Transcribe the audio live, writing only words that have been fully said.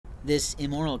This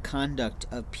immoral conduct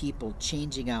of people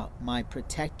changing out my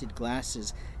protected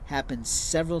glasses happened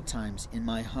several times in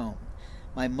my home.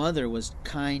 My mother was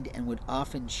kind and would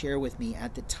often share with me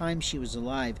at the time she was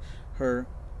alive her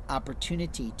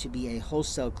opportunity to be a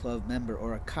wholesale club member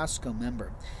or a Costco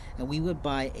member, and we would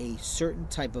buy a certain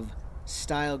type of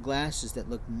style glasses that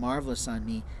looked marvelous on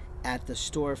me at the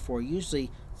store for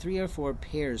usually 3 or 4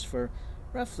 pairs for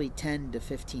roughly $10 to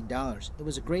 $15. It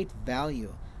was a great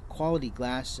value, quality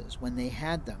glasses when they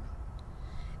had them.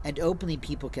 And openly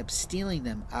people kept stealing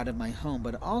them out of my home,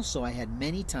 but also I had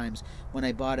many times when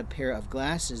I bought a pair of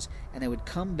glasses and I would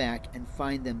come back and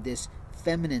find them this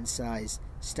feminine size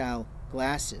style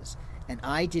glasses, and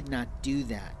I did not do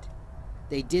that.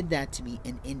 They did that to me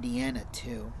in Indiana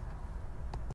too.